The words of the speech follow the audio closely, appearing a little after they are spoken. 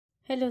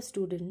Hello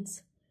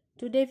students,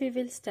 today we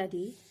will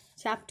study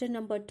chapter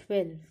number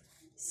 12,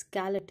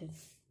 Skeleton.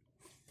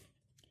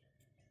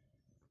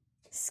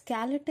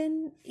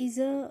 Skeleton is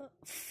a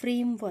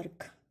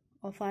framework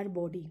of our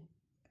body.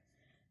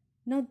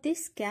 Now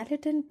this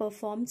skeleton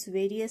performs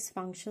various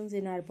functions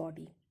in our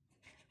body.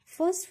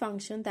 First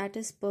function that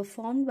is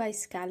performed by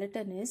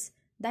skeleton is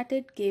that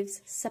it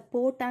gives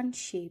support and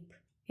shape.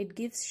 It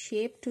gives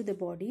shape to the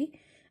body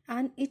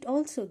and it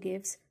also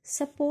gives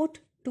support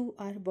to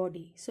our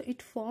body. So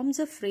it forms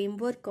a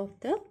framework of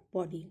the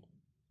body.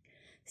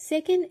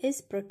 Second is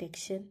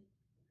protection.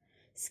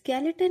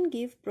 Skeleton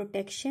give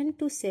protection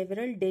to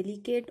several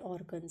delicate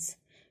organs,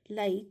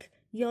 like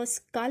your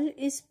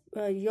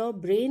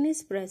brain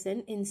is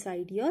present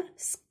inside your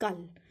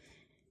skull.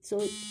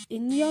 So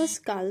in your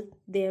skull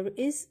there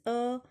is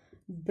a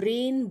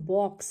brain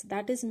box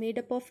that is made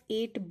up of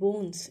 8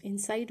 bones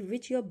inside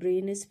which your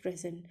brain is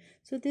present.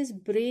 So this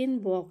brain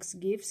box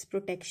gives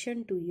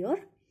protection to your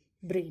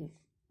brain.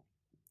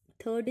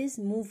 Third is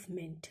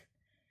movement.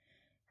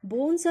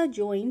 Bones are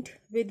joined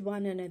with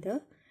one another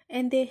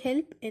and they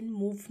help in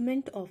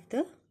movement of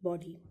the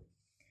body.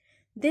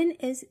 Then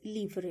is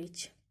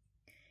leverage.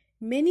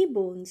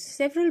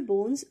 Several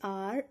bones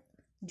are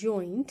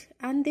joined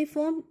and they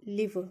form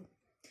lever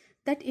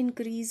that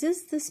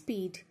increases the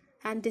speed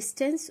and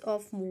distance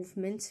of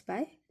movements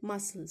by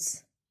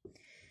muscles.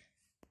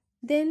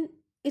 Then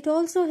it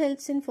also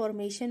helps in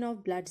formation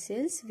of blood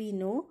cells. We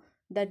know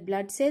that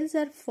blood cells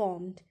are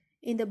formed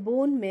in the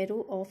bone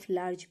marrow of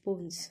large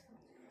bones.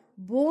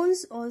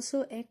 Bones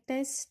also act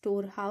as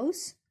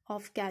storehouse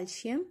of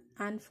calcium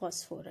and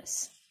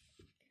phosphorus.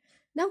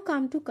 Now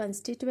come to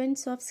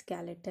constituents of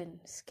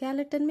skeleton.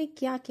 Skeleton में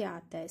क्या क्या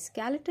आता है?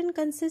 Skeleton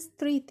consists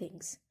 3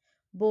 things: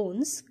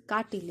 bones,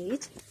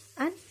 cartilage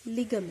and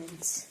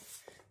ligaments.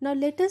 Now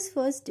let us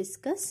first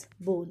discuss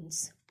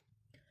bones.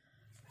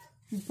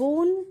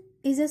 Bone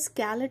is a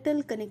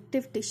skeletal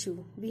connective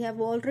tissue. We have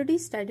already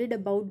studied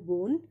about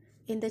bone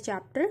in the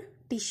chapter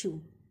tissue.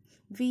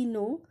 We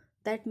know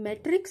that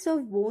matrix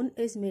of bone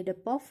is made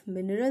up of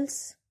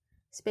minerals,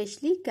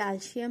 especially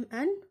calcium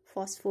and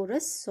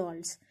phosphorus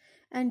salts.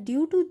 And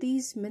due to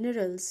these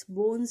minerals,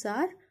 bones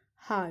are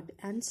hard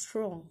and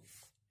strong.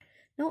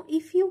 Now,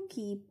 if you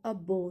keep a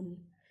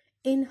bone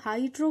in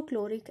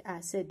hydrochloric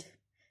acid,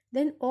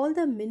 then all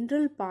the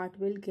mineral part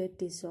will get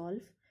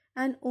dissolved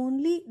and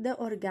only the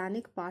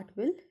organic part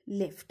will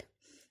left.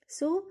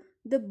 So,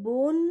 the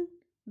bone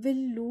will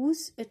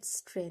lose its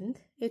strength.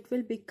 It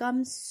will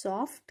become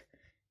soft,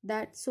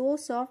 so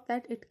soft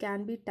that it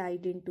can be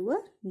tied into a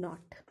knot.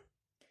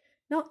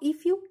 Now,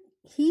 if you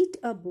heat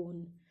a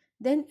bone,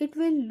 then it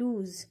will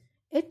lose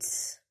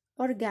its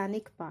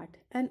organic part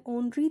and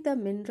only the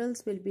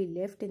minerals will be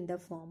left in the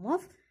form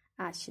of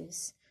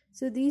ashes.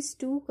 So, these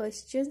 2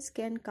 questions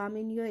can come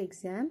in your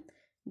exam,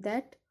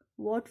 that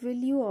what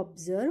will you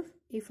observe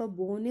if a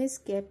bone is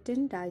kept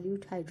in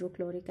dilute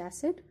hydrochloric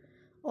acid,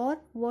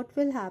 or what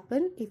will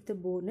happen if the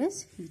bone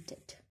is heated.